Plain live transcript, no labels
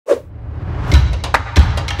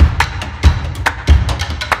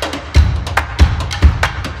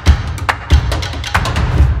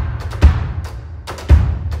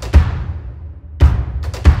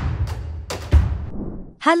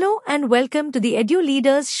Hello and welcome to the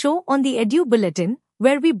Edu-Leaders Show on the Edu Bulletin,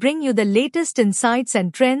 where we bring you the latest insights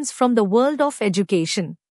and trends from the world of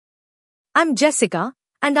education. I'm Jessica,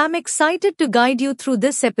 and I'm excited to guide you through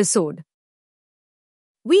this episode.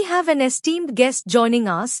 We have an esteemed guest joining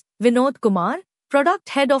us, Vinod Kumar, Product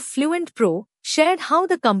Head of Fluent Pro, shared how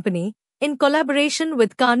the company, in collaboration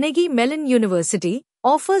with Carnegie Mellon University,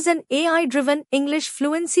 offers an AI-driven English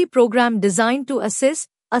fluency program designed to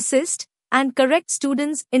assist, and correct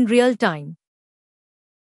students in real time.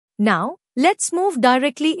 Now, let's move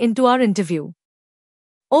directly into our interview.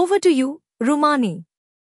 Over to you, Rumani.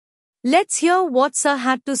 Let's hear what Sir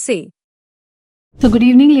had to say. So good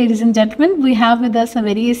evening, ladies and gentlemen. We have with us a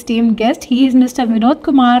very esteemed guest. He is Mr. Vinod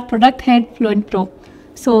Kumar, Product Head, Fluent Pro.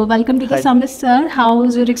 So welcome to the summit, sir. How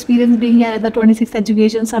is your experience being here at the 26th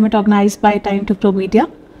Education Summit organized by Time to Pro Media?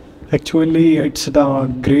 Actually, it's a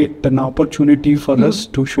great opportunity for us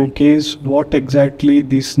to showcase what exactly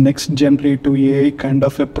these next generative AI kind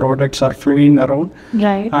of products are flowing around.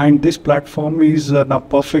 Right. And this platform is a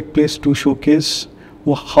perfect place to showcase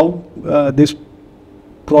how these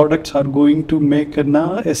products are going to make in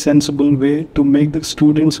a sensible way to make the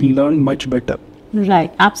students learn much better.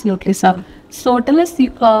 Right, absolutely, sir. So tell us,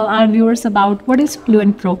 our viewers, about what is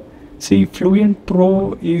Fluent Pro. See, Fluent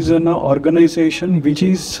Pro is an organization which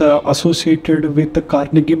is associated with the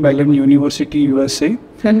Carnegie Mellon University, USA.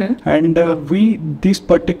 And this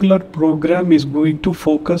particular program is going to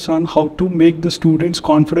focus on how to make the students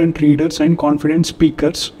confident readers and confident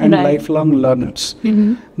speakers and lifelong learners.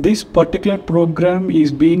 This particular program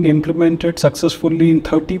is being implemented successfully in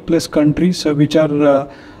 30 plus countries, which are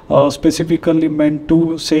specifically meant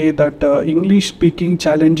to say that English speaking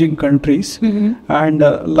challenging countries and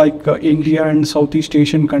like India and Southeast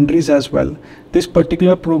Asian countries as well. This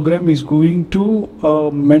particular program is going to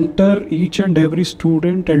mentor each and every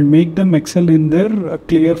student and make them excel in their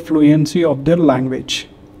clear fluency of their language.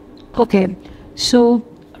 Okay, so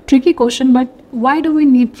tricky question, but why do we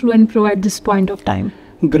need Fluent Pro at this point of time?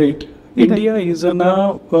 Great. India is a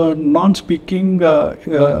non-speaking.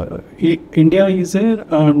 India is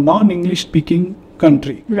a non-English speaking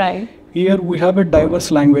country. Right. Here we have a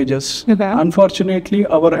diverse languages. Unfortunately,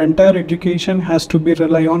 our entire education has to be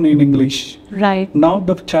rely on in English. Right. Now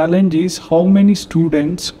the challenge is how many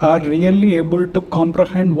students are really able to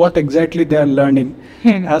comprehend what exactly they are learning.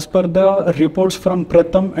 As per the reports from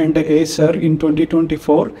Pratham and Acer in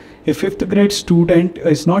 2024, a 5th grade student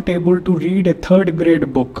is not able to read a 3rd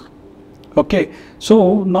grade book. Okay,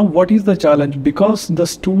 so now what is the challenge? Because the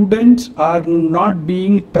students are not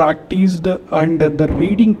being practiced and the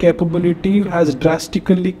reading capability has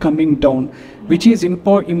drastically coming down, which is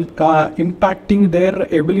impacting their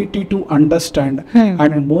ability to understand.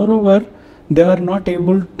 And moreover, they are not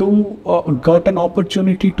able to get an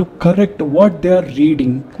opportunity to correct what they are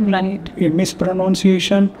reading. Right.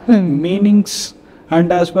 Mispronunciation, meanings,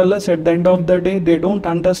 and as well as at the end of the day, they don't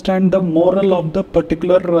understand the moral of the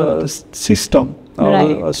particular system,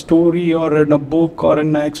 a story or in a book or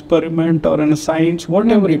in an experiment or in a science,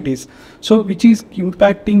 whatever it is. So which is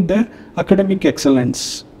impacting their academic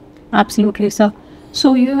excellence. Absolutely, sir.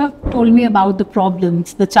 So you have told me about the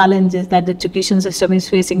problems, the challenges that the education system is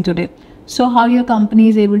facing today. So how your company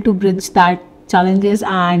is able to bridge that challenges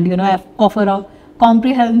and offer a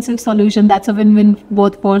comprehensive solution that's a win-win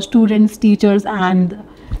both for students, teachers, and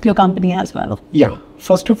your company as well. Yeah.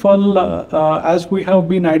 First of all, as we have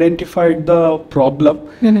been identified the problem,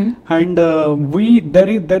 and there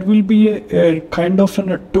will be a kind of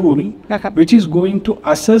a tool which is going to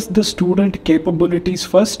assess the student capabilities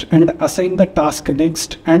first and assign the task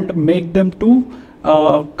next and make them to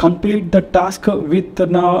complete the task with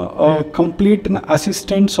complete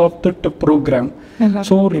assistance of the program.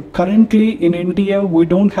 So currently in India, we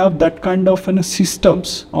don't have that kind of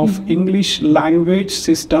systems of English language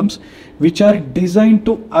systems which are designed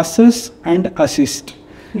to assess and assist.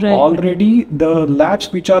 Already the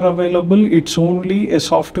labs which are available, it's only a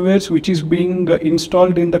softwares which is being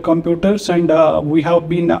installed in the computers, and we have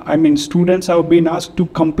been, students have been asked to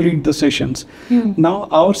complete the sessions. Now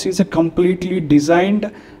ours is a completely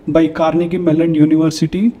designed by Carnegie Mellon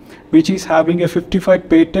University, which is having a 55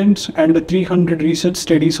 patents and 300 research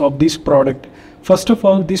studies of this product. First of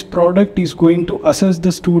all, this product is going to assess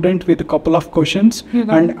the student with a couple of questions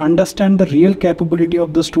and understand the real capability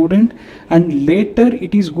of the student, and later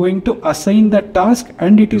it is going to assign the task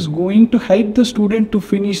and it is going to help the student to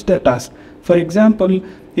finish the task. For example,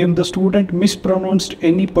 if the student mispronounced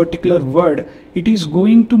any particular word, it is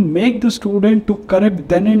going to make the student to correct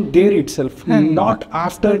then and there itself, not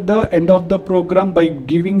after the end of the program by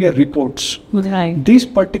giving a reports. Right. This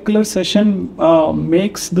particular session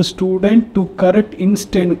makes the student to correct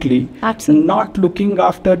instantly, Absolutely. not looking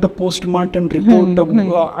after the postmortem report of,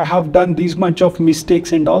 I have done this much of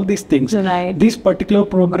mistakes and all these things. Right. This particular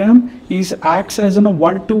program acts as a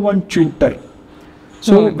one-to-one tutor.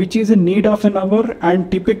 So, which is a need of an hour,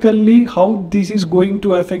 and typically how this is going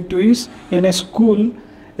to affect you is, in a school,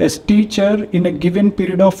 as teacher in a given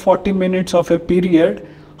period of 40 minutes of a period,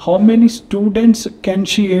 how many students can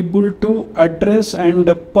she able to address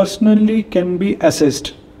and personally can be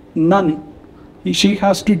assessed? None. She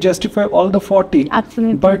has to justify all the 40.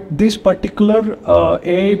 Absolutely. But this particular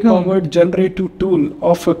AI-powered generative tool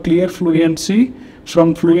of a clear fluency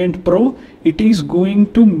from Fluent Pro, it is going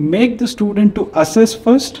to make the student to assess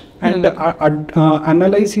first and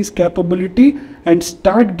analyze his capability and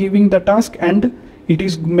start giving the task, and it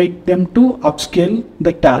is make them to upscale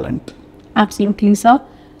the talent. Absolutely, sir.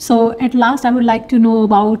 So at last, I would like to know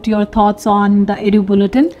about your thoughts on the Edu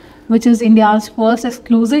Bulletin, which is India's first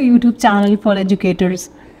exclusive YouTube channel for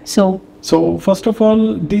educators. So first of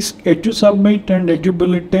all, this Edu Summit and Edu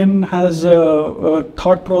Bulletin has a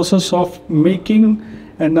thought process of making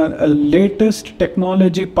a latest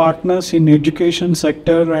technology partners in education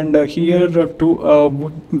sector, and here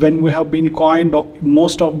when we have been coined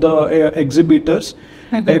most of the exhibitors,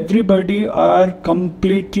 everybody are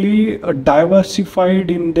completely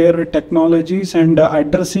diversified in their technologies and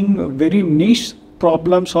addressing very niche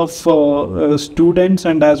problems of students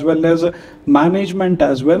and as well as management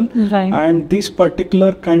as well. Right. And this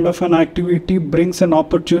particular kind of an activity brings an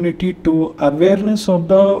opportunity to awareness of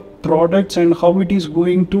the products and how it is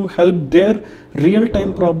going to help their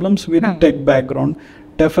real-time problems with tech background.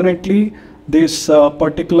 Definitely this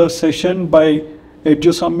particular session by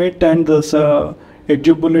Edu Summit and this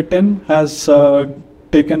Edu Bulletin has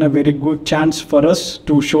taken a very good chance for us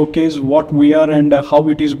to showcase what we are and how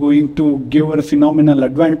it is going to give a phenomenal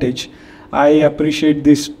advantage. I appreciate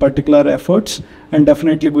these particular efforts, and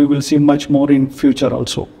definitely we will see much more in future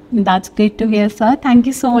also. that's great to hear, sir. Thank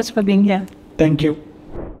you so much for being here. Thank you.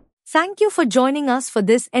 Thank you for joining us for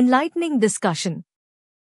this enlightening discussion.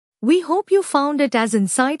 We hope you found it as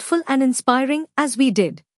insightful and inspiring as we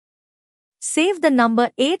did. Save the number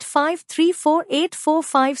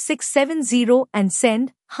 8534845670 and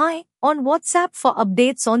send "Hi" on WhatsApp for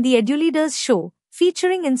updates on the Edu-Leaders Show,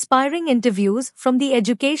 featuring inspiring interviews from the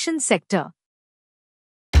education sector.